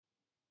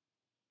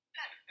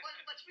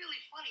What's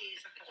really funny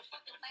is the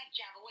fucking bank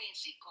job away in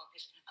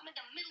Seacaucus. I'm in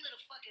the middle of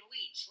the fucking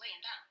weeds,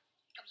 laying down.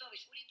 He comes over, he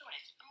says, "What are you doing?"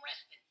 I said, "I'm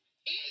resting."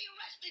 "Here, you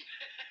resting?"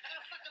 "At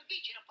a fucking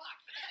beach in a park."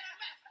 I said,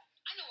 "I'm resting."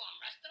 "I know I'm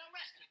resting. I'm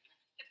resting."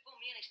 They pull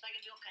me in, they start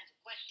giving me all kinds of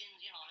questions,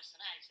 this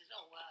and that. He says,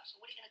 "Oh, so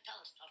what are you going to tell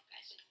us, tough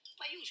guy?" I said,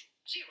 "My usual,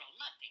 zero,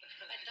 nothing.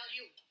 I tell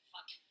you,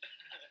 fuck."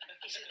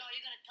 He says, "No,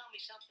 you're going to tell me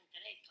something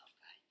today, tough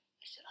guy."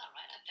 I said, "All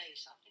right, I'll tell you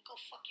something. Go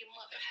fuck your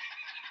mother."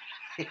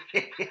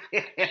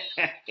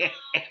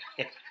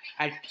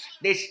 I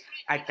this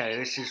I tell you,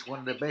 this is one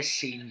of the best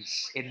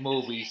scenes in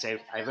movies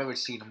I've ever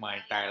seen in my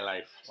entire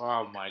life.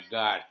 Oh my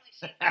god.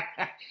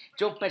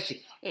 Joe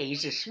Pesci, hey,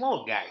 he's a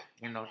small guy,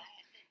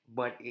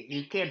 but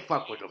you can't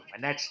fuck with him,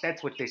 and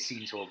that's what this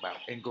scene's all about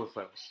in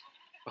Goodfellas.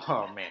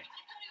 Oh man.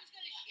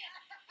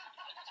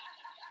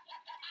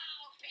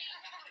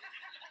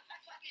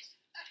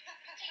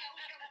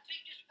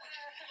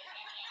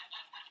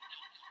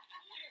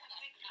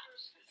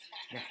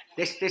 Yeah,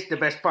 this the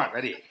best part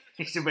right here.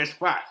 It's the best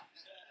part.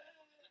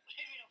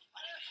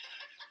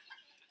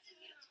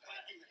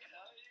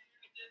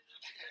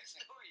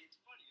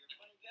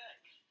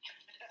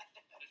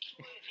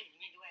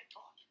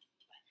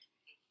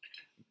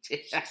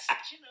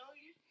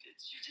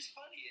 You're just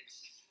funny.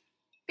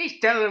 He's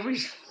telling me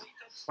he's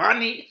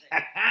funny.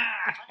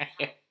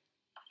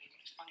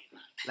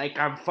 Like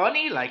I'm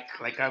funny,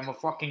 like I'm a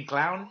fucking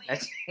clown.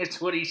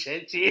 That's what he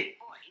said to you.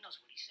 Boy, he knows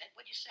what he said.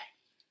 What'd you say?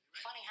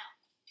 Funny how?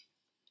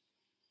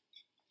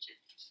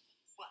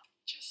 What?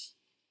 Just,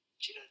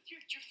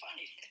 you're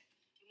funny.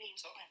 You mean,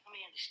 so, let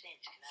me understand.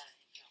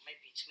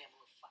 Maybe it's me. I'm a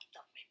little fucked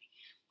up, maybe.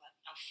 But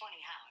I'm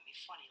funny how? I mean,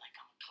 funny like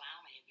I'm a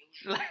clown. I am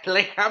usually.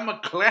 Like I'm a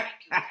clown.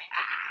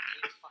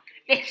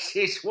 This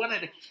is one of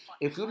the.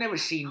 If you've never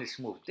seen this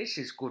movie, this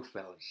is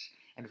Goodfellas.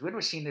 And if you've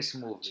never seen this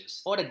movie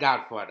or The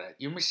Godfather,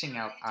 you're missing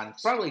out on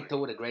probably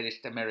two of the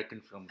greatest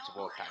American films of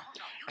all time.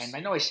 And I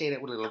know I say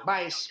that with a little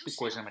bias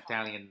because I'm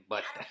Italian,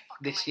 but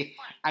this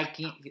I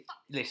can't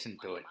listen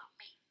to it.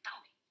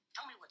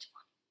 Tell me what's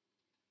funny.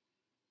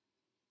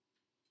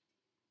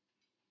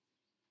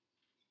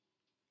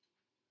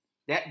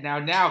 That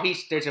now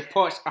there's a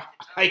pause.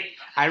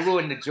 I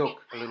ruined the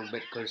joke a little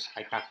bit because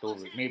I talked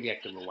over it. Maybe I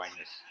could rewind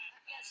this.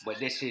 But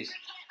this is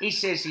he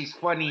says he's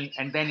funny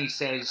and then he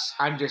says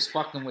I'm just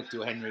fucking with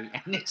you, Henry,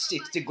 and it's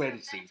the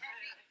greatest scene.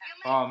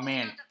 Oh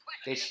man,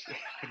 this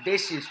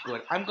this is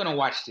good. I'm gonna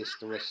watch this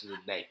the rest of the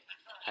day.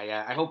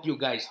 I hope you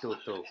guys do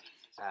too.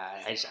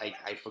 I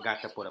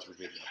forgot to put up a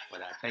video,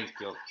 but thank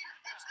you.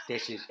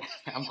 This is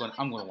I'm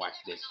gonna watch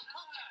this.